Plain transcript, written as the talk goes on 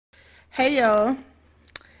Hey y'all,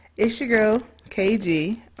 it's your girl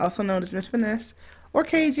KG, also known as Miss Finesse, or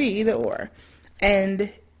KG, either or.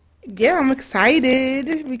 And yeah, I'm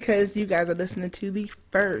excited because you guys are listening to the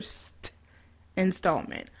first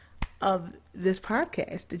installment of this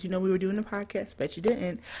podcast. Did you know we were doing a podcast? Bet you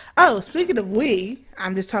didn't. Oh, speaking of we,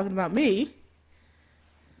 I'm just talking about me.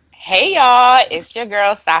 Hey y'all, it's your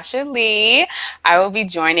girl Sasha Lee. I will be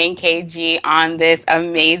joining KG on this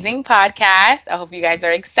amazing podcast. I hope you guys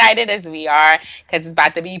are excited as we are because it's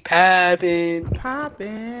about to be popping.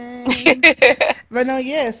 Poppin'. But no,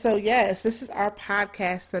 yeah, so yes, this is our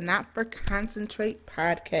podcast, the Not for Concentrate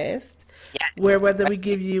podcast, where whether we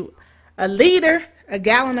give you a liter, a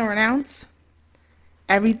gallon, or an ounce,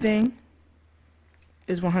 everything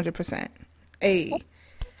is 100%. A.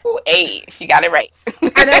 Ooh, hey, she got it right.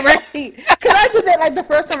 I know, right? Because I did that like the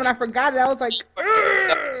first time and I forgot it. I was like,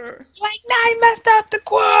 "Urgh." Like, nah, I messed up the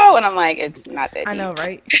quote. And I'm like, it's not that I deep. know,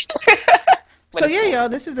 right? But So it's yeah, cool. yo,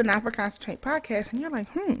 this is the Not for Concentrate podcast, and you're like,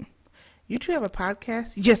 you two have a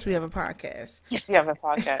podcast? Yes, we have a podcast. Yes, we have a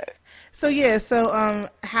podcast. So yeah,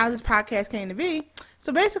 how this podcast came to be.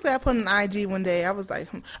 So basically I put an IG one day. I was like,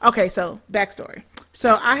 okay, so backstory.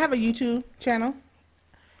 So I have a YouTube channel.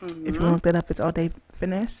 If you want to look that up, it's All Day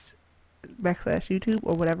Finesse / YouTube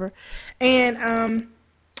or whatever. And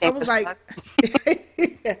I was like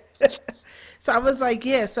so I was like,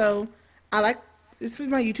 yeah, so I like this is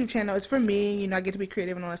my YouTube channel. It's for me, I get to be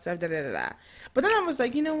creative and all that stuff, da da da da. But then I was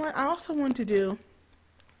like, you know what? I also want to do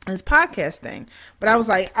this podcast thing. But I was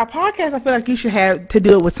like, a podcast, I feel like you should have to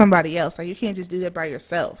do it with somebody else. Like, you can't just do that by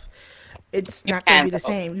yourself. It's You not going to can be the though.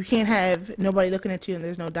 same. You can't have nobody looking at you and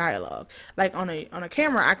there's no dialogue. Like, on a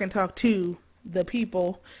camera, I can talk to the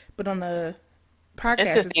people, but on the It's the podcast,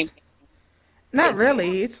 same it's thing. not It's,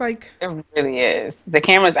 really. It's like, it really is. The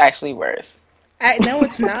camera's actually worse. no,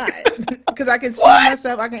 it's not. Because I can see What?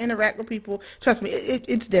 myself. I can interact with people. Trust me,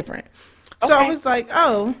 it's different. So I Okay. was like,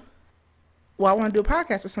 oh, well, I want to do a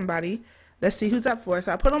podcast with somebody. Let's see who's up for it.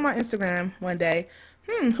 So I put on my Instagram one day,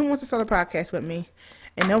 who wants to start a podcast with me?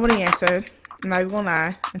 And nobody answered. I'm not even gonna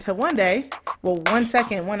lie. Until one day, well, 1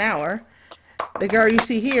 second, 1 hour, the girl you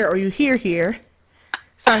see here or you hear here,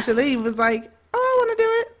 Sasha Lee was like, oh, I want to do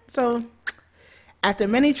it. So after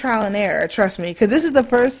many trial and error, trust me, because this is the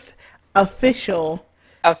first official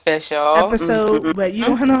Official. episode, but you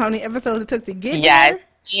don't know how many episodes it took to get Yes,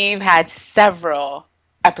 here. we've had several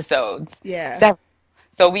episodes. Yeah, Several.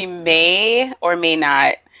 So we may or may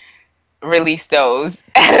not release those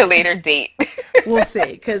at a later date. we'll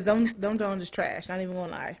see. Because them Jones is trash. Not even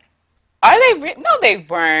gonna lie. Are they no, they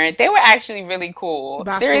weren't. They were actually really cool.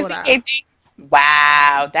 Seriously, Basura. KG?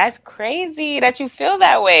 Wow, that's crazy that you feel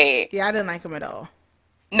that way. Yeah, I didn't like him at all.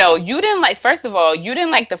 No, you didn't like, first of all, you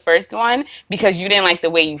didn't like the first one because you didn't like the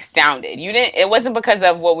way you sounded. It wasn't because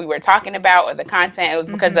of what we were talking about or the content. It was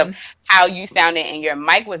because of Hmm. how you sounded and your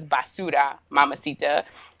mic was basura, mamacita.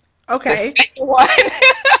 The Okay. second one,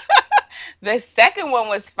 the second one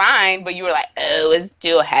was fine, but you were like, oh, it's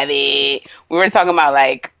too heavy. We were talking about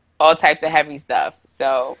like all types of heavy stuff.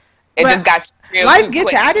 So it just But got real life too gets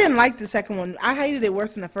quick. you. I didn't like the second one. I hated it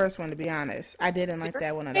worse than the first one, to be honest. I didn't like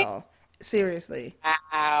that one at all. Seriously.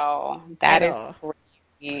 Wow, At that is all. crazy.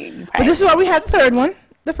 You But probably this is need why we had the third one.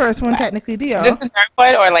 The first one, technically, Is this DO. the third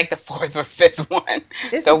one or like the fourth or fifth one?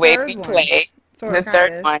 It's The the way third we one. play. Sort The of, kind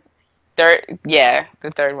third of. one. Third, yeah,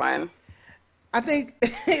 the third one. I think I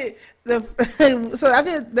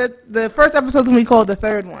think that the first episode's gonna be called the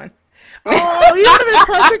third one. Oh, you know what would have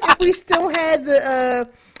been perfect if we still had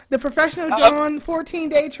the professional Oh, John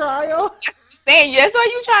 14-day trial. saying, that's why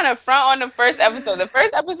you trying to front on the first episode. The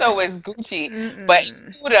first episode was Gucci, but it's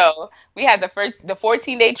Mm-mm. cool though. We had the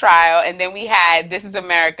 14-day trial, and then we had This Is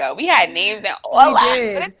America. We had names and all We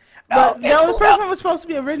that, but did. it's cool though. But It's no, the cool first though. one was supposed to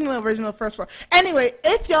be original first one. Anyway,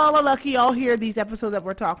 if y'all are lucky, y'all hear these episodes that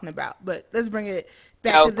we're talking about. But let's bring it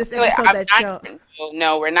back No, to this do it. episode I'm that not. y'all.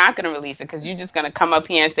 No, we're not gonna release it because you're just gonna come up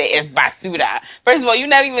here and say it's basura. First of all, you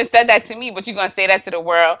never even said that to me, but you're gonna say that to the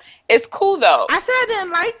world. It's cool though. I said I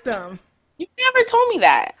didn't like them. You never told me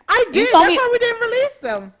that. I You did. told That's me why we didn't release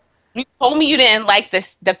them. you told me you didn't like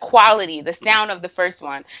the quality, the sound of the first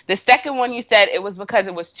one. The second one you said it was because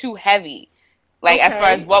it was too heavy. Like as far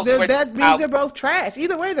as Okay, what we were talking that means about. they're both trash.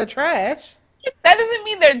 Either way, they're trash. That doesn't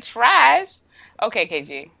mean they're trash. Okay,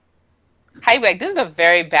 KG. How you be like, this is a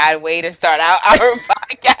very bad way to start out our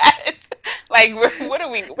podcast. Like what are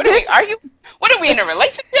we This arguing? What are we in a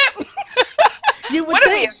relationship? you would What are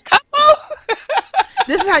we, a think. couple?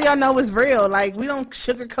 This is how y'all know it's real. Like, we don't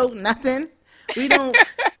sugarcoat nothing. We don't,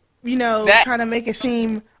 That's try to make it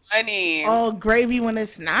seem funny. all gravy when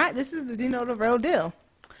it's not. This is the real deal.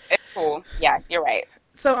 It's cool. Yes, you're right.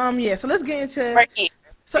 So yeah. So let's get into. We're here.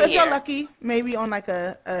 So We're if you're here. lucky, maybe on like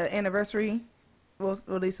a anniversary, we'll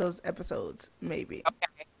release those episodes. Maybe.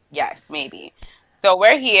 Okay. Yes, maybe. So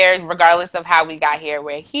we're here, regardless of how we got here.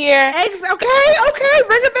 We're here. Eggs. Okay. Okay.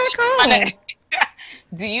 Bring it back Wanna- home.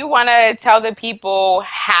 Do you want to tell the people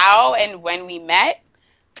how and when we met,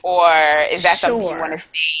 or is that something you want to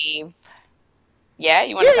Sure. save? Yeah,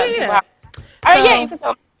 you want Yeah. to tell the Yeah. people Yeah. how? All right, yeah, you So can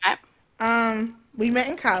tell them that. we met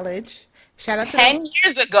in college. Shout out to the. 10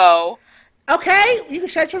 years ago. Okay, you can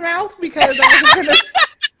shut your mouth because I wasn't gonna.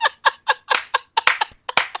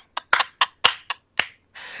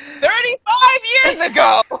 35 years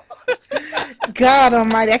ago. God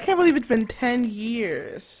Almighty, I can't believe it's been 10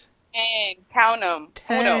 years. And count them.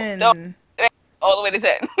 10. No, all the way to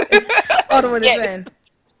 10. All the way to Yeah, 10.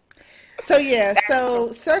 So yeah,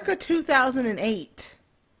 so circa 2008.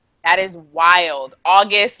 that is wild.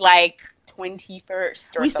 August like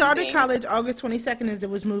 21st or We something. started college August 22nd as it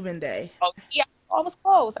was moving day. Oh, yeah, I was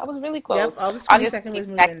close. I was really Yep, close. August August 22nd was 22nd,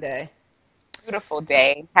 moving day. beautiful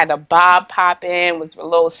day. Had a bob popping, was a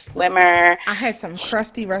little slimmer. I had some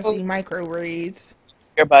crusty, rusty micro braids.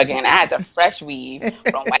 You're bugging. I had the fresh weave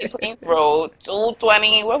from White Plains Road,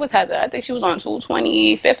 220. Where was Heather? I think she was on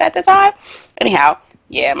 225th at the time. Anyhow,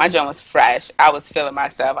 yeah, my joint was fresh. I was feeling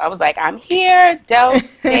myself. I was like, I'm here. Del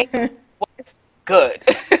Steak was good.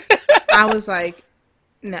 I was like,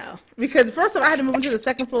 no. Because first of all, I had to move into the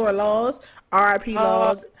second floor of Laws, RIP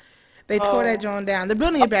Laws. They tore that joint down. They're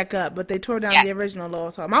building it back up, but they tore down Yeah. the original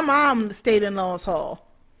Laws Hall. My mom stayed in Laws Hall.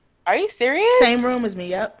 Are you serious? Same room as me,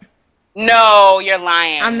 yep. No, you're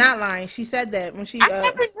lying. I'm not lying. She said that when she, I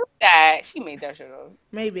never knew that. She made that shit up.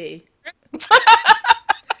 maybe.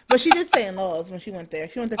 But she did stay in Laws when she went there.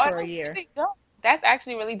 She went there for a That's year. really dope. That's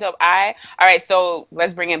actually really dope. All right, so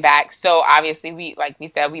let's bring it back. So obviously like we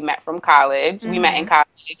said, we met from college. We met in college,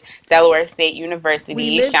 Delaware State University.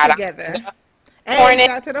 We lived Shout together. out to Hey, Hornets.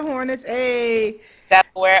 shout out to the Hornets. Hey.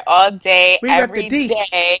 Delaware all day, We rep every the D.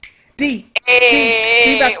 day. D.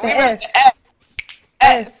 Hey, We rep the we S. rep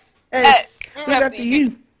S. S. We We rep rep the the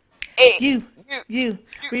U. Hey, U. U.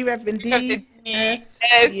 We rep the we rep the D. D, S.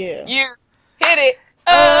 S, U. U. Hit it.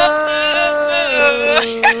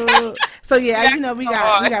 Oh. So yeah, Yeah, you know we come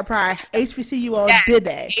got on. pride. HBCU all Yes. did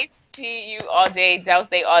that. HBCU all day, Del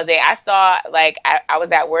State all day. I saw, like, I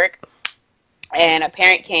was at work, and a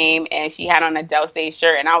parent came, and she had on a Del State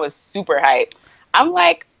shirt, and I was super hyped. I'm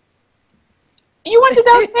like, you went to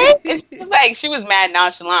Del State? And she was mad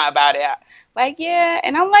nonchalant about it. Like, yeah.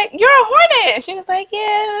 And I'm like, you're a Hornet. And she was like,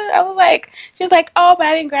 yeah. She was like, oh, but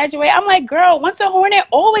I didn't graduate. I'm like, girl, once a Hornet,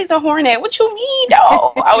 always a Hornet. What you mean,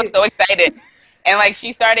 though? I was so excited. And, like,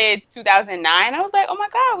 she started 2009. I was like, oh, my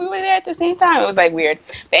God, we were there at the same time. It was, like, weird.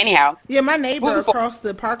 But anyhow. Yeah, my neighbor Moving forward. across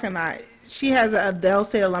the parking lot, she has a Del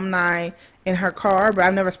State alumni in her car, but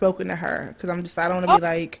I've never spoken to her because I don't want to be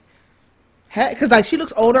like, because like she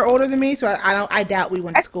looks older than me, so I doubt we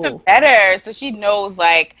went to That's even school. better. So she knows,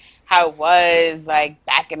 like, how it was, like,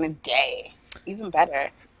 back in the day. Even better.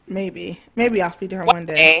 Maybe I'll speak to her One one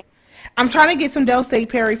day. day. I'm trying to get some Del State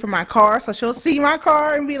Perry for my car, so she'll see my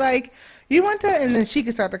car and be like, "You want to?" And then she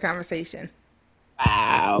can start the conversation.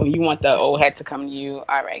 Wow. You want the old head to come to you.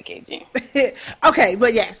 All right, KG. Okay,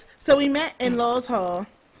 but yes. So we met in Laws Hall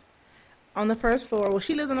on the first floor. Well,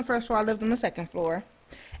 she lived on the first floor. I lived on the second floor.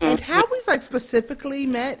 And how we like specifically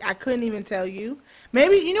met, I couldn't even tell you.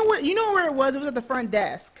 Maybe you know what? You know where it was? It was at the front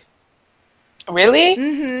desk. Really?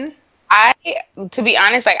 Mm-hmm. To be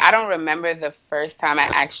honest, like, I don't remember the first time I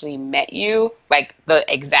actually met you, like, the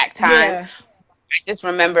exact time. Yeah. I just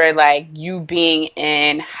remember, like, you being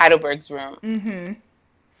in Heidelberg's room. Mm-hmm.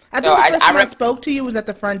 I think So the I- first I time I rem- spoke to you was at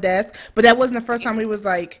the front desk, but that wasn't the first time we was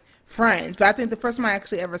like friends. But I think the first time I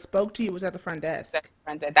actually ever spoke to you was at the front desk.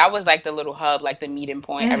 That was, like, the little hub, like, the meeting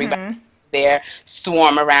point. Mhm. Everybody there,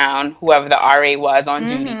 swarm around whoever the RA was on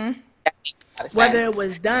duty. Mhm. That makes a lot of Whether sense. it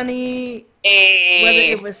was Dunny, Hey,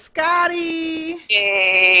 whether it was Scotty,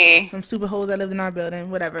 hey. some stupid hoes that lived in our building,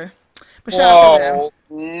 whatever. But shout out to them. Whoa,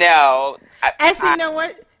 no. Actually, you know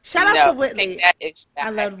what? Shout out to Whitley. Take that ish back. I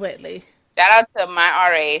loved Whitley. Shout out to my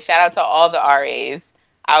RA. Shout out to all the RAs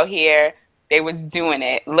out here. They was doing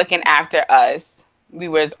it, looking after us. We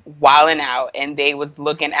was wilding out, and they was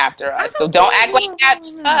looking after us. So don't act like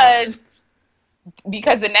that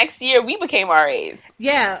because the next year we became RAs.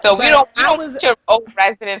 Yeah. So we but don't I want your old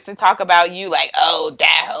residents to talk about you like, oh,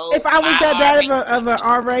 that hoe. if I was my that bad RA. of a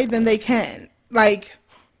RA, then they can. Like,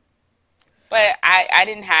 But I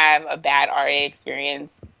didn't have a bad RA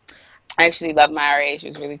experience. I actually loved my RA. She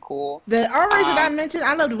was really cool. the RAs that I mentioned,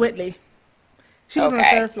 I loved Whitley. She was on the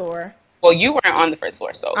Okay. third floor. Well, you weren't on the first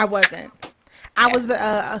floor, so I wasn't. I was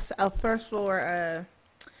a first floor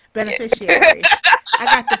beneficiary. I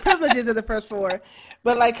got the privileges of the first floor.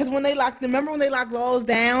 But like, cause when they locked, remember when they locked Lowe's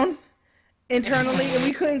down internally and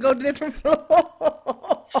we couldn't go to different floors?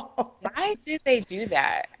 Why did they do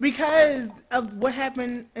that? Because of what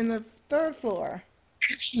happened in the third floor.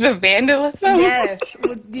 The vandalism? Yes.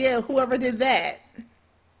 Yeah, whoever did that.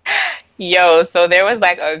 Yo, so there was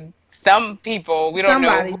like some people, we don't know.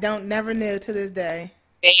 Somebody never knew to this day.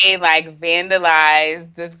 They like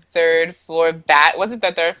vandalized the third floor was it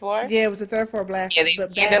the third floor? Yeah, it was the third floor black. Yeah, they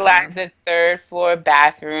vandalized the third floor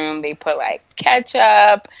bathroom. They put like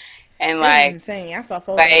ketchup and like insane. I saw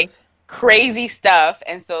photos. Like crazy stuff,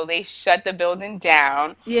 and so they shut the building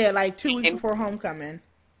down. Yeah, like 2 weeks before homecoming.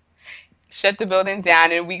 Shut the building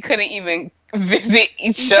down, and we couldn't even visit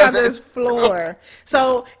each other's floor.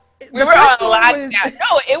 So we were on lockdown.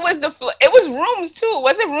 No, it was the floor. It was rooms too.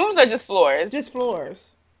 Was it rooms or just floors? Just floors.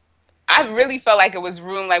 I really felt like it was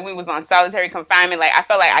room, like we was on solitary confinement. Like I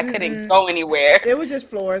felt like I couldn't go anywhere. It was just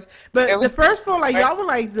floors. But the first floor, like y'all were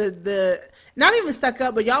like the not even stuck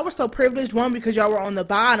up, but y'all were so privileged. One, because y'all were on the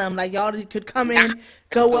bottom, like y'all could come in,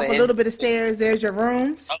 go up a little bit of stairs. There's your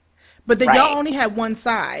rooms. But then y'all only had one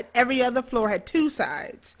side. Every other floor had two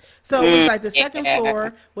sides. So it was like the second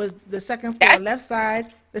floor was the second floor left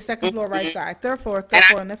side, the second floor right side, third floor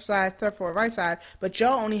left side, third floor right side. But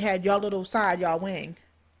y'all only had y'all little side, y'all wing.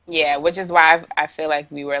 Yeah, which is why I feel like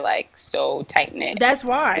we were like so tight knit. That's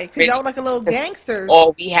why, because y'all were like a little gangsters.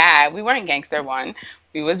 All we weren't gangster one,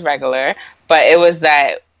 we was regular, but it was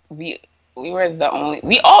that we were the only,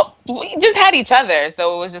 we just had each other,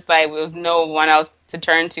 so it was just like there was no one else to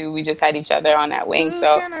turn to. We just had each other on that wing,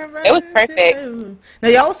 so it was perfect. Now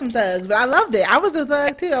y'all was some thugs, but I loved it. I was a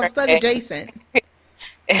thug too. I was thug adjacent.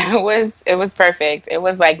 It was perfect. It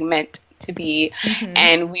was like meant to be,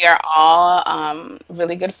 and we are all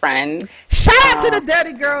really good friends. Shout out to the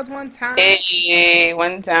dirty girls one time. Hey,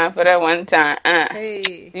 one time for the one time.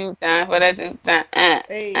 Hey. 2 times for the 2 time.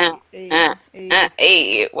 Hey.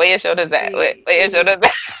 Hey. Where your shoulders at? Where your shoulders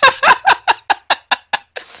at?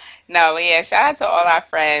 No, but yeah, shout out to all our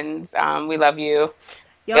friends. We love you.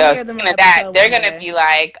 Y'all hear them on they're gonna be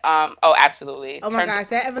like, oh, absolutely. Oh my gosh,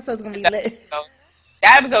 that episode's gonna be lit.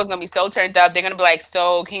 That episode's gonna be so turned up. They're gonna be like,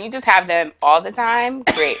 so can you just have them all the time?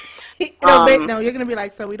 Great. No, you're gonna be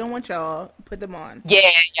like, so we don't want y'all. Put them on. Yeah,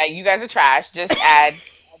 you guys are trash. Just add.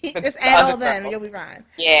 Just add all them, and you'll be fine.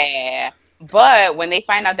 Yeah, but when they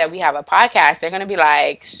find out that we have a podcast, they're gonna be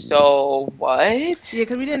like, so what? Yeah,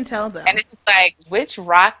 because we didn't tell them. And it's like, which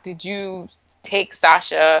rock did you take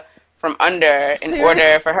Sasha from under in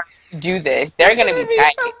order for her to do this? They're gonna be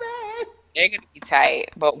tight. So bad. They're gonna be tight.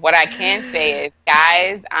 But what I can say is,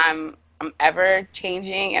 guys, I'm ever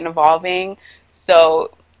changing and evolving.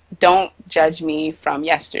 So don't judge me from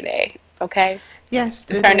yesterday, okay?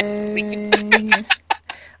 Yesterday.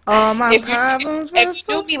 All my problems were if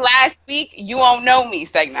you knew me last week, you won't know me,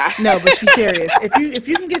 Segna. No, but she's serious. If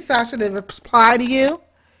you can get Sasha to reply to you,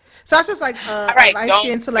 Sasha's like a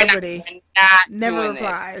light-skinned celebrity. We're not never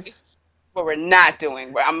replies. This. What we're not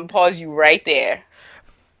doing. I'm gonna pause you right there.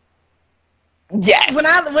 Yes. When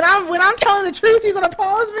I'm telling the truth, you're gonna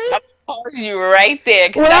pause me. I'm gonna pause you right there.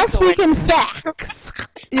 When I'm speaking facts,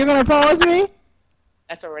 you're gonna pause me.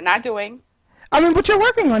 That's what we're not doing. I mean, but you're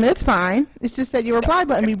working on it. It's fine. It's just that your reply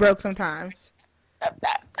button be broke sometimes.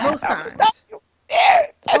 Most times. There.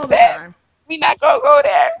 That's all the it. time. We not gonna go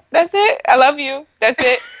there. That's it. I love you. That's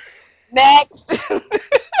it. Next.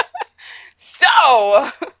 So,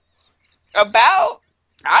 about,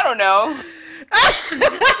 I don't know.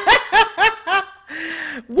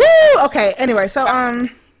 Woo! Okay, anyway, so yeah,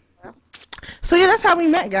 that's how we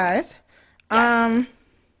met, guys.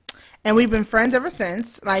 And we've been friends ever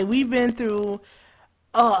since. Like, we've been through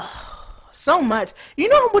so much. You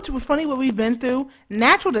know what was funny, what we've been through?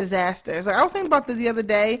 Natural disasters. Like, I was thinking about this the other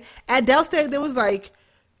day. At Del State, there was like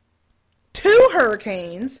 2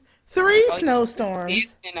 hurricanes, 3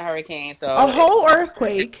 snowstorms, in a hurricane, so a whole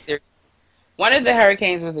earthquake. One of the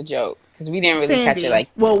hurricanes was a joke because we didn't really catch it like.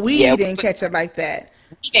 Well, we didn't catch it like that.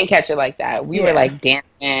 We didn't catch it like that. We were like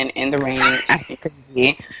dancing in the rain. I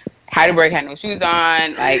think Heidelberg had no shoes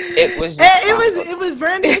on. Like it was. It was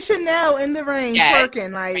Brandy and Chanel in the rain,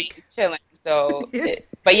 twerking like chilling. So,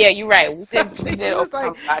 but yeah, you're right. We did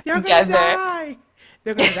like, you're gonna die.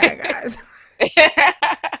 They're gonna die, guys.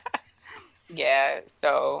 Yeah.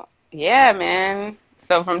 So yeah, man.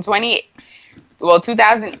 So from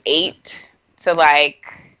 2008 to like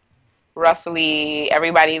roughly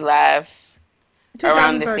everybody left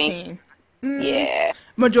around the same. Yeah.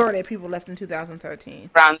 Majority of people left in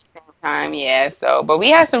 2013. Around the same time, yeah. So, but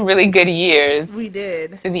we had some really good years. We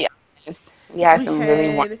did. To be honest, We had We some really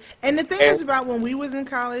had, and the thing wonderful. is about when we was in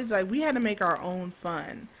college, like we had to make our own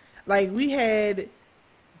fun. Like we had,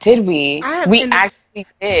 Did we? I have, We and actually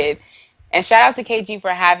did. And shout out to KG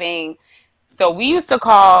for having. So we used to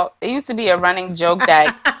call. It used to be a running joke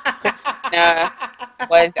that Christina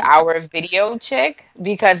was our video chick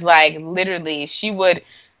because, like, literally, she would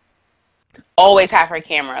always have her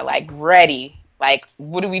camera like ready. Like,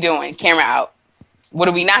 what are we doing? Camera out. What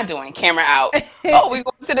are we not doing? Camera out. Oh, we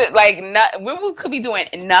going to the like. We could be doing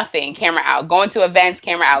nothing. Camera out. Going to events.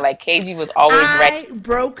 Camera out. Like KG was always ready. I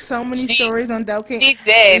broke so many She stories on Delkin. she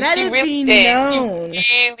did. Let She it really be did. known.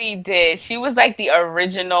 She really did. She was like the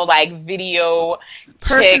original like video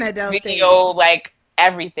Person chick, at Del State. video like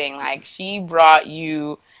everything. Like she brought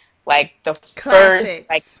you like the first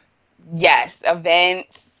like Classics. yes,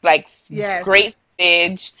 events, like Yes. great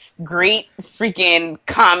stage, great freaking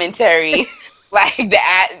commentary. Like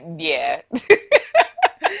yeah.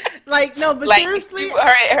 Like, no, but Like seriously,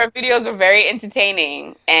 her videos were very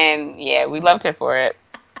entertaining and yeah, we loved her for it.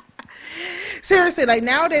 seriously, like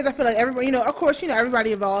nowadays, I feel like everybody, of course,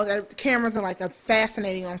 everybody evolves. Cameras are like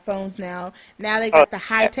fascinating on phones now. Now they Oh, got the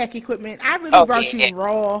high tech equipment. I really oh brought yeah. you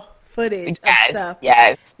raw footage of Yes, stuff,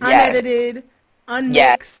 yes, yes, unedited, yes,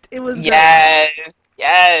 unmixed. It was great. yes,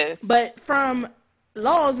 yes. But from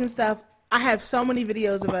laws and stuff, I have so many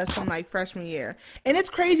videos of us from like freshman year, and it's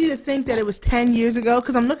crazy to think that it was 10 years ago.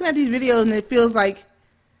 Because I'm looking at these videos and it feels like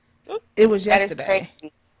it was That is yesterday.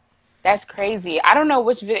 crazy. That's crazy. I don't know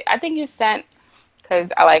which video. I think you sent because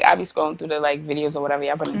I be scrolling through the like videos or whatever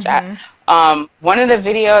y'all put in the chat. One of the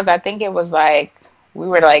videos I think it was like we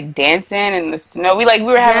were like dancing in the snow. We were having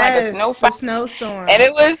like a Yes, snow the fight, snowstorm. and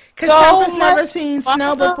it was Because so Tempest much never seen fun.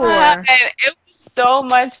 snow before. And it was so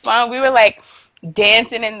much fun. We were like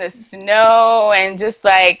dancing in the snow and just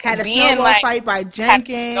like Had a being snowball like fight by had a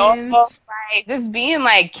snowball Jenkins. fight, just being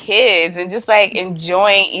like kids and just like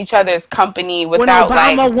enjoying each other's company When without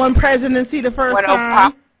like Obama won presidency the first when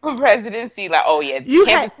time. Obama presidency. Like, oh yeah, You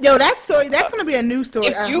campus. had that story. That's gonna be a new story,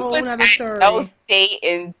 If a you whole was nother at story. Dell State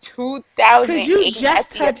in Cause you 2008 just at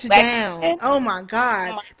the touched down. election, Oh my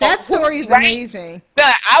God, oh that my- story is right? amazing.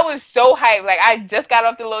 Son, I was so hyped. Like I just got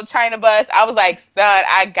off the little China bus. I was like, son,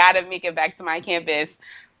 I gotta make it back to my campus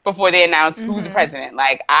before they announce who's the president.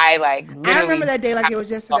 Like I literally. I remember that day like it was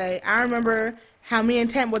yesterday. I remember how me and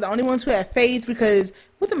Temp were the only ones who had faith because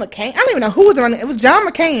was it McCain? I don't even know who was running. It was John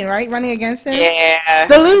McCain, right, running against him. Yeah.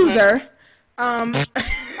 The loser.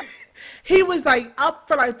 He was like up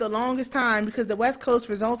for like the longest time because the West Coast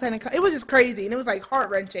results hadn't come. It was just crazy and it was like heart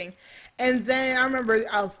wrenching. And then I remember,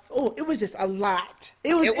 it was just a lot.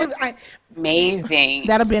 It was Amazing.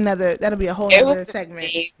 that'll be a whole It other was segment.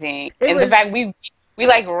 amazing. It And was, the fact we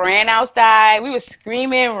like ran outside. We was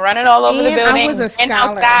screaming, running all over the and building. I was a ran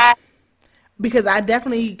scholar outside. because I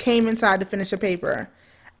definitely came inside to finish a paper.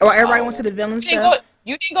 Or everybody went to the Ville and stuff.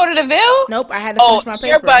 You didn't go to the Ville? Nope, I had to finish my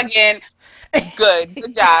You're paper. bugging.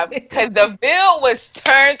 Good job. Because the Ville was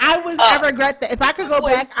turned I regret that. If I could go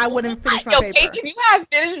back, I wouldn't finish my paper. Kate, if you have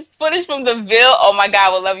finished footage from the Ville, oh my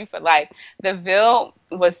God, we'll love you for life. The Ville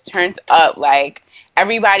was turned up. Like,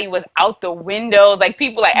 everybody was out the windows. Like,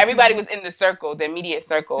 people, like, everybody was in the circle, the immediate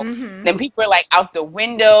circle. Then people were, like, out the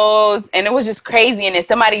windows. And it was just crazy. And then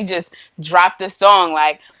somebody just dropped the song,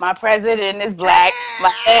 like, my president is black.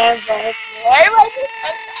 My everybody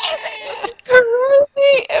was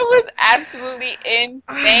crazy. It was absolutely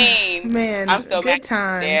insane. Man, I'm so good back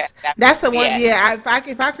times. there. That's the one. Yeah. Yeah, if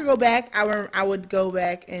I could go back, I would go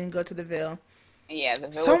back and go to the Ville. Yeah, the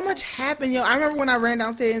Ville So was much happened, yo. I remember when I ran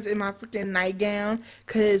downstairs in my freaking nightgown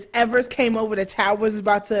because Evers came over. The Towers was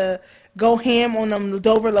about to go ham on them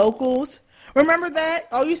Dover locals. Remember that?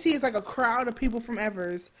 All you see is like a crowd of people from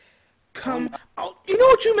Evers come. Oh, you know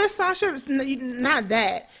what you missed, Sasha? It's not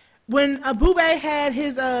that. When Abube had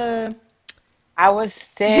his I was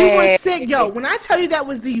sick. You were sick, yo. When I tell you that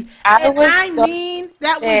was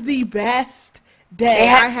that was the best day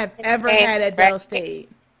I have ever had at Del State.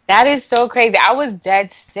 That is so crazy. I was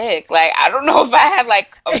dead sick. Like, I don't know if I had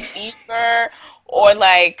like a fever or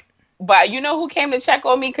like, but you know who came to check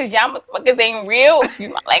on me? Because y'all motherfuckers ain't real.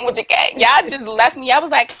 Excuse my language again. Y'all just left me. I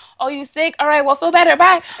was like, oh, you sick? All right, well, feel better.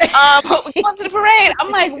 Bye. We going to the parade. I'm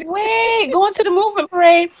like, wait, going to the movement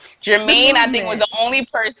parade. Jermaine, I think, was the only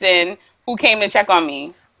person who came to check on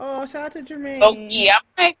me. Oh, shout out to Jermaine. So, yeah,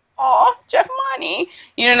 I'm like, oh, Jeff Money.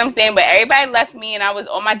 You know what I'm saying? But everybody left me and I was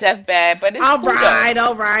on my deathbed. But it's all cool,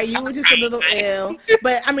 right. You were just a little ill.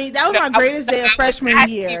 But, I mean, that was my greatest day of freshman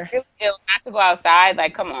year. Really ill not to go outside.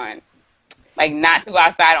 Like, come on. Like, not to go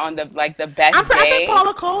outside on the best day. I think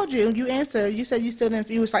Paula called you. You answered. You said you still didn't.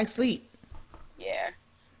 You was like sleep. Yeah.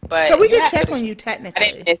 But so we did check on you technically.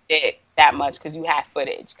 I didn't miss it. that much because you had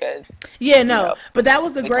footage. Because Yeah, you no, know, but that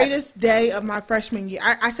was the we had greatest day of my freshman year.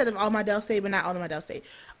 I said of all my Del State, but not all of my Del State.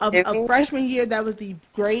 Of Disney. freshman year, that was the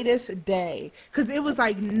greatest day because it was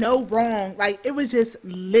like no wrong. Like it was just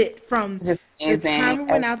lit from It's just the time amazing. we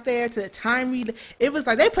went out there to the time we. It was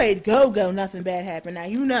like they played go go, nothing bad happened. Now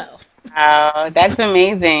you know. Wow, that's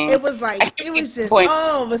It amazing. was like I can't it believe was the just point.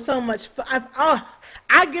 oh, it was so much fun.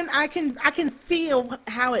 I can feel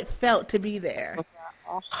how it felt to be there.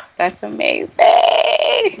 Oh, that's amazing.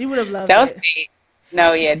 You would have loved Del it. State.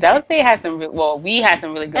 No, yeah, Del State has some. Well, we had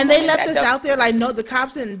some really good And they moments left at us Del. out there like no, the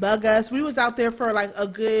cops didn't bug us. We was out there for like a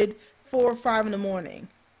good 4 or 5 in the morning.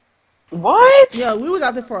 What? Yeah, we was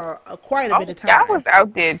out there for quite a bit Oh, of y'all time. was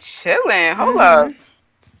out there chilling. Hold up. Hmm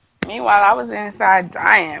Meanwhile, I was inside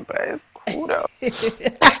dying, but it's cool though.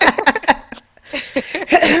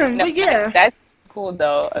 No, But yeah, that's cool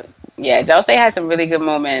though. Yeah, Del State has some really good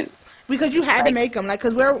moments. because you had to Like, make them, like,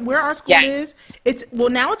 because where our school yes. is, it's well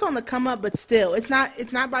now it's on the come up, but still, it's not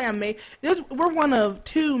by a we're one of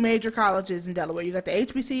two major colleges in Delaware. You got the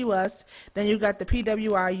HBCUS, then you got the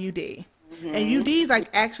PWIUD, and Hmm. UD is like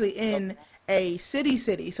actually in a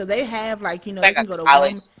city, so they have like they Like a can go to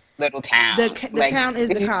college Wilmington. little The town. the Like, town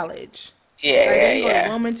is the yeah, college. Like they yeah, can go to yeah.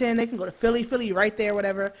 Wilmington, they can go to Philly right there,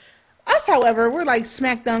 whatever. Us, however, we're like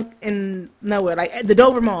smack dunk in nowhere. Like at the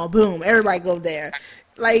Dover Mall, boom, everybody go there.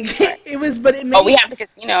 Like Right. it was, but it Oh, we made have the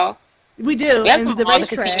casino. we do, We have and the the mall, the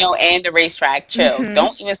casino, racetrack. and the racetrack. Chill. Hmm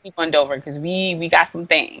Don't even sleep on Dover because we got some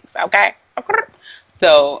things. Okay.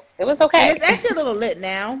 So it was And okay. it's actually a little lit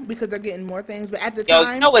now because they're getting more things. But at the Yo, you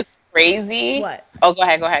know time, what's crazy? what? Oh, go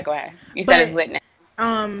ahead, go ahead, go ahead. You said it's But lit now.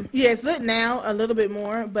 yeah, it's lit now a little bit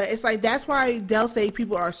more. But it's like that's why Del State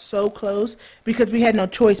people are so close because we had no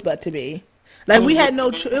choice but to be. Like we had no.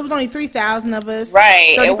 Hmm. It was only 3,000 of us, Right.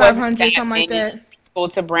 thirty It five wasn't hundred, that something like many that. people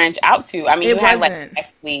to branch out to. I mean, you It had like wasn't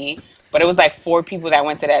Wesley, but it was like four people that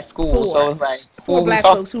went to that school. So it four, was like, who four are we black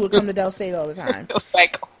talking folks who would to? come to Del State all the time. It was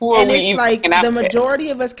like, who are And we it's even hanging like out the with? majority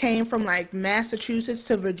of us came from like Massachusetts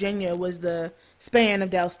to Virginia was the span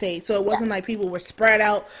of Del State. So it Yeah. wasn't like people were spread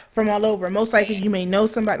out from all over. Most likely you may know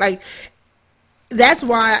somebody. Like that's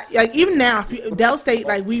why like even now if Del State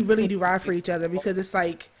like we really do ride for each other because it's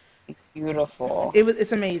like Beautiful.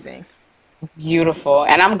 it's amazing. Beautiful.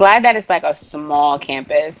 And I'm glad that it's like a small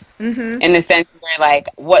campus Hmm in the sense where like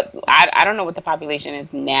I don't know what the population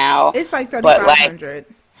is now, It's like but like 3,500.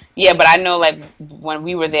 yeah, but I know like when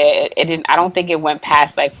we were there it didn't I don't think it went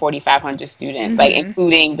past like 4,500 students, like Hmm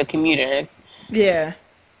including the commuters. Yeah.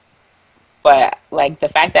 But like the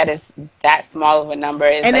fact that it's that small of a number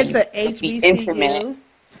is And that it's you a can be intimate. HBCU.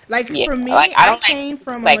 Like Yeah. for Like me, I I don't like came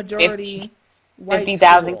from a like 50 majority white 50,000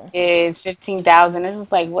 school. kids, 15,000. It's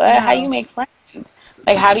just like what? How you No. make friends?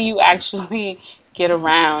 Like how do you actually get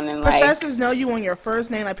around and like Professors know you on your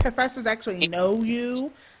first name. Like professors actually know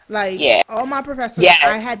you. Like yeah. all my professors, Yes.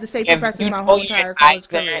 I had to say If professors you my know whole your entire college advisor,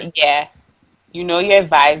 career. yeah. You know your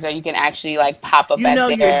advisor, you can actually like pop up You at know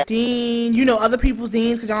your their dean. You know other people's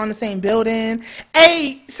deans because y'all in the same building.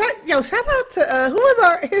 Hey, shout out to who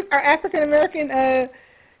was our African American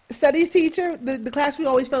studies teacher, the class we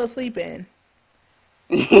always fell asleep in.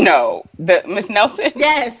 no, the Miss Nelson.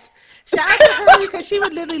 Yes, shout out to her because she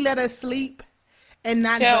would literally let us sleep and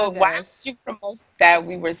not Chill. bug Why would us. you promote that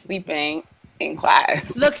we were sleeping in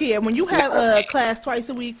class? Look here, when you It's not have a okay. class twice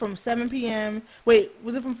a week from 7 p.m. Wait,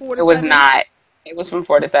 was it from 4 to It was 7? not. It was from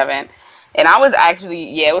 4 to 7. And I was actually,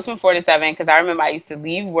 yeah, it was from 4 to 7 because I remember I used to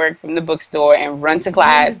leave work from the bookstore and run to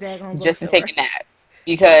You and this class daggone just to take bookstore. a nap.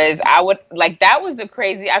 Because I would, like, that was the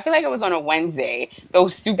crazy, I feel like it was on a Wednesday,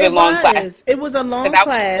 those stupid It long classes. was. It was a Because long I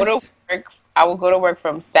would go to class. work, I would go to work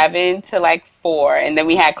from 7 to like 4. And then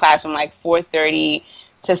we had class from like 4:30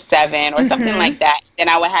 to 7 or something Hmm like that. Then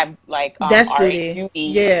I would have like That's RA duty.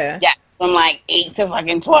 duty. Yeah. Yeah, from like 8 to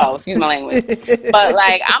fucking 12. Excuse my language. But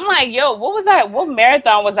like I'm like, yo, what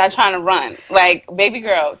marathon was I trying to run? Like, baby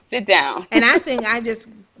girl, sit down. And I think I just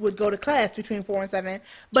would go to class between 4 and 7.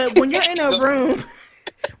 But when you're in a room,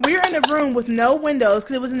 when you're in a room with no windows,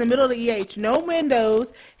 because it was in the middle of the EH, no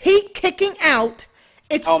windows, heat kicking out.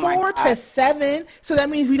 It's Oh my 4 to God. 7, so that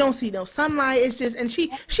means we don't see no sunlight. It's just, and she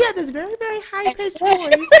had this very very high And pitched then,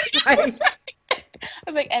 voice, like, I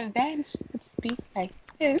was like, and then she would speak like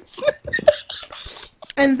this.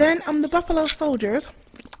 and then the Buffalo Soldiers,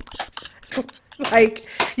 like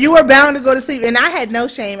you were bound to go to sleep, and I had no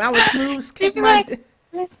shame. I would smooth She'd skip be my. like,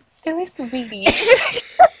 Phyllis, sweetie.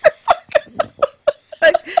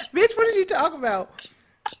 Like, bitch, what did you talk about?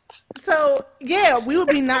 So yeah, we would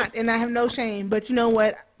be not, and I have no shame. But you know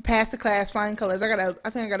what? Passed the class, flying colors. I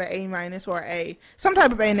think I got an A minus or A, some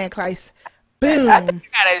type of A in that class. I think Boom.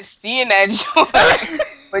 I gotta see in that joint.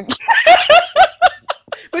 But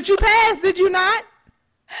But you passed, did you not?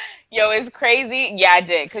 yo, it's crazy. Yeah, I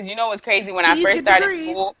did. Because you know what's crazy? When I C's first get started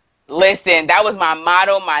degrees. school, listen, that was my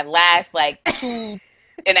motto my last like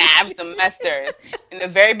 2.5 semesters. In the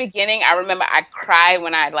very beginning, I remember I cried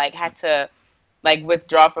when I like had to like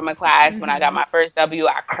withdraw from a class. When I got my first W,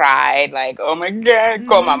 I cried like, oh my God.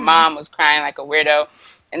 Called my mom, was crying like a weirdo.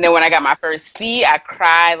 And then when I got my first C, I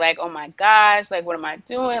cried like, oh my gosh, like what am I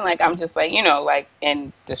doing? Like I'm just like, like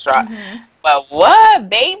in distraught. But what,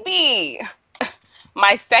 baby?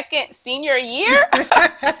 My second senior year,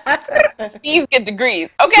 C's get degrees.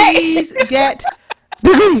 Okay. C's get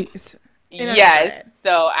degrees. Yes.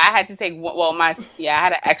 So I had to take I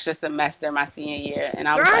had an extra semester my senior year, and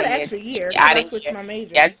I was Girl, I like, had an extra year. I switched my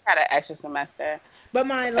major. Yeah, I just had an extra semester. But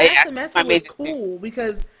my last semester was cool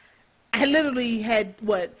because I literally had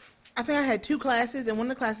I think I had 2 classes, and one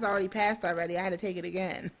of the classes I already passed already. I had to take it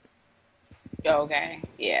again. Okay.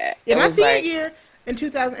 Yeah. In my senior year in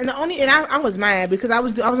 2000, and I was mad because I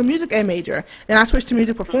was a music ed major, and I switched to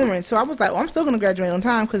music performance. So I was like, well, I'm still going to graduate on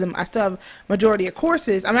time because I still have majority of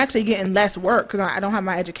courses. I'm actually getting less work because I don't have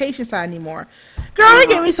my education side anymore. Girl, they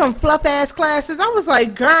gave me some fluff ass classes. I was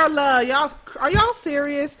like, girl, y'all, are y'all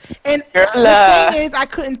serious? And the thing is, I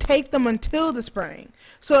couldn't take them until the spring.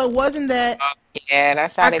 So it wasn't that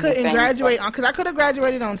that's how I couldn't graduate because I could have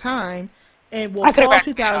graduated on time in fall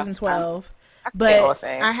 2012. But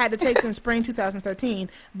I had to take them spring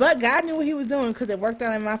 2013. But God knew what he was doing because it worked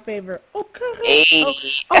out in my favor. Okay.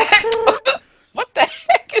 Okay. What the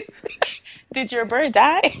heck is Did your bird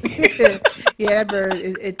die? Yeah, that bird,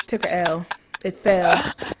 it took an L. It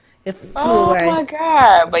fell. It flew away. Oh my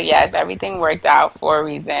God. But yes, everything worked out for a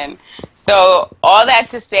reason. So all that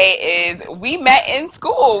to say is we met in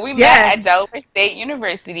school. We met at Delaware State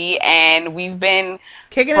University, and we've been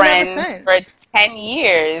kicking friends for 10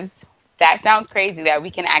 years. That sounds crazy that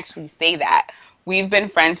we can actually say that. We've been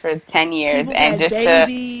friends for 10 years. And just to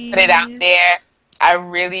put it out there, I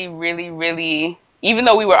really, really, really, even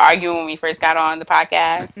though we were arguing when we first got on the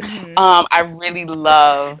podcast, I really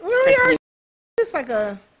love Christine. Just like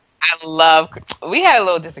we had a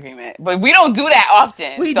little disagreement, but we don't do that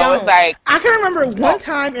often. We don't. It's like, I can remember one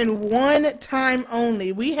time and one time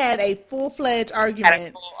only, we had a full-fledged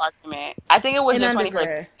argument. I think it was your 21st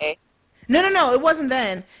birthday. No, it wasn't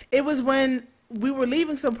then. It was when we were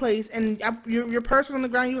leaving someplace, and your purse was on the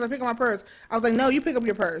ground. You was like, pick up my purse. I was like, no, you pick up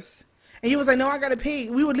your purse. And you was like, no, I gotta pee.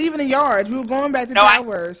 We were leaving the yards. We were going back to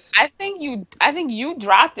Towers. I think you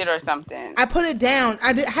dropped it or something. I put it down.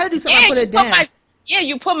 I had to do something. I put it down.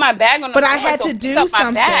 You put my bag on the floor. But I had to do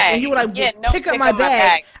something. And you were like, pick up my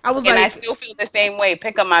bag. I was like, I still feel the same way.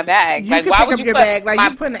 Pick up my bag. You why would you your bag? Like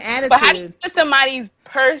you put an attitude. But how do you put somebody's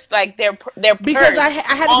purse, like their purse? Because I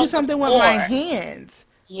had to do something with my hands.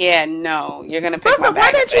 Yeah, no, you're gonna pick my bag.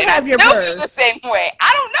 Why didn't you have your purse? Feel the same way.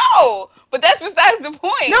 I don't know, but that's besides the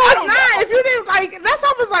point. No, it's not. If you didn't that's why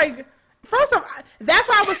I was like. First off, that's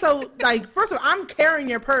why I was so First of all, I'm carrying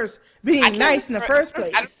your purse, being nice in the first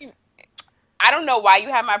place. I don't know why you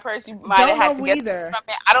have my purse. You might have had to get it from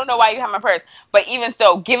it. I don't know why you have my purse, but even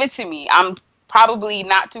so, give it to me. I'm probably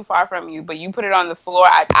not too far from you, but you put it on the floor.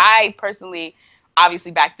 I personally,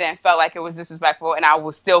 obviously back then, felt like it was disrespectful, and I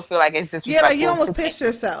will still feel like it's disrespectful. Yeah, like you almost pissed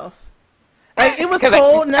yourself. Like it was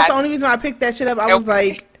cold, and that's the only reason why I picked that shit up. I was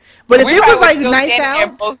like. But if it was like nice out, you're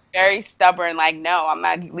both very stubborn. Like, no, I'm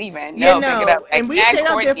not leaving. No, pick it up. Like, and we stayed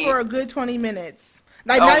out there for a good 20 minutes.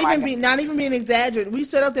 Like not even being exaggerated. We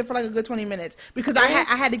stood out there for like a good 20 minutes because I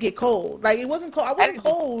had to get cold. Like it wasn't cold. I wasn't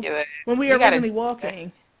cold when we were originally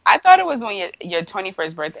walking. I thought it was when your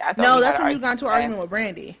 21st birthday. No, that's when you got into an argument with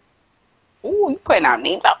Brandy. Ooh, you putting out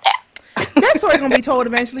names out there. That story gonna be told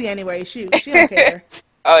eventually anyway. Shoot, she don't care.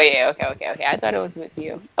 Oh yeah, okay. I thought it was with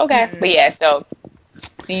you. Okay, but yeah, so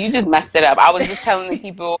you just messed it up. I was just telling the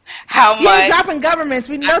people how much. You're dropping governments.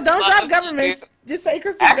 We know don't drop governments. Just say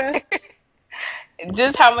Christina.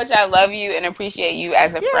 Just how much I love you and appreciate you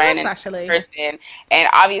as a friend and person. And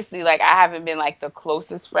obviously, like, I haven't been like the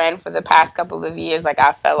closest friend for the past couple of years. Like,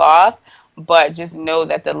 I fell off, but just know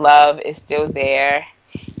that the love is still there.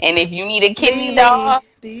 And if you need a kidney dog,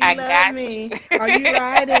 I got me. Are you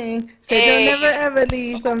riding? Say you'll never ever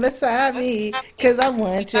leave from beside me, 'cause I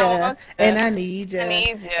want you and I need you.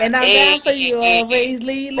 And I'm down for you always,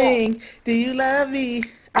 Leeling. Do you love me?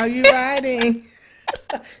 Are you riding?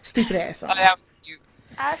 Stupid ass song.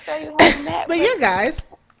 I'll show you how that. But yeah, guys,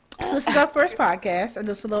 so this is our first podcast, and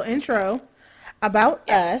just a little intro about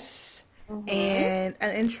us, and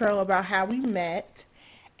an intro about how we met.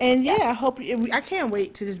 And yeah, I hope I can't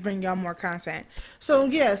wait to just bring y'all more content. So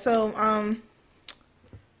yeah,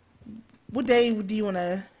 what day do you want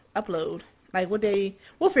to upload? Like what day,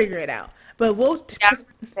 we'll figure it out. But Yeah, I was gonna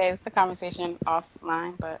say it's a conversation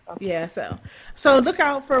offline, but okay. yeah, so look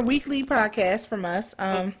out for weekly podcasts from us.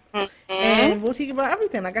 Hmm. And we'll talk about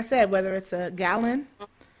everything. Like I said, whether it's a gallon,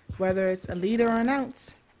 whether it's a liter or an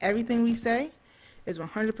ounce, everything we say is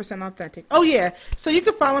 100% authentic. Oh yeah, so you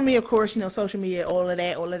can follow me, of course, social media, all of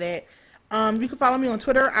that, all of that. You can follow me on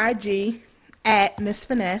Twitter, IG at Miss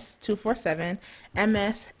Finesse 247,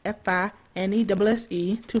 MSFINESSE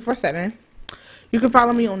 247. You can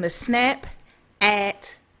follow me on the Snap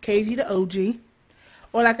at KG the OG.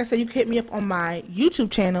 Or like I said, you can hit me up on my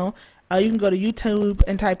YouTube channel. You can go to YouTube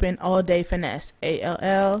and type in All Day Finesse.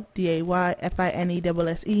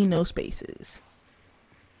 ALLDAYFINESSE, no spaces.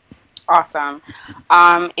 Awesome.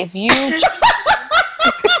 If you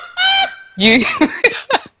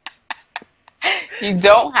you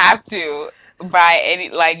don't have to buy any,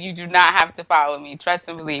 like, you do not have to follow me. Trust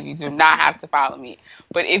and believe, you do not have to follow me.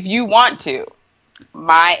 But if you want to,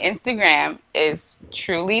 my Instagram is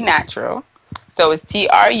Truly Natural. So it's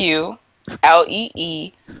TRULEE_natural.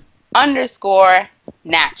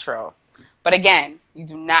 But again, you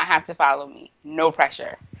do not have to follow me. No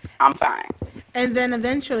pressure. I'm fine. And then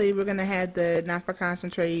eventually we're going to have the Not for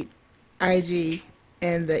Concentrate IG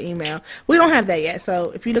and the email. We don't have that yet.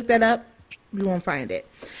 So if you look that up, you won't find it.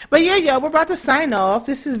 But yeah, yo, we're about to sign off.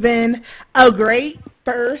 This has been a great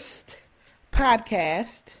first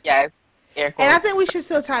podcast. Yes. Air quotes. And I think we should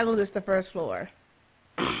still title this The First Floor.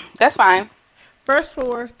 That's fine. First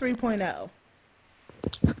Floor 3.0.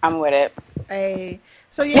 I'm with it. Hey.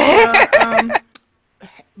 So yeah,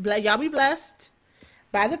 y'all be blessed.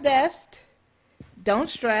 Buy the best. Don't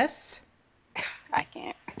stress. I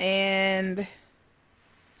can't. And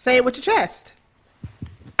say it with your chest.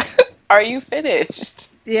 Are you finished?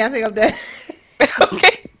 Yeah, I think I'm done.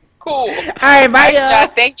 Okay, cool. All right, bye, y'all.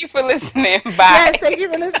 Thank you for listening. Bye. Yes, thank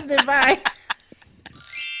you for listening. Bye.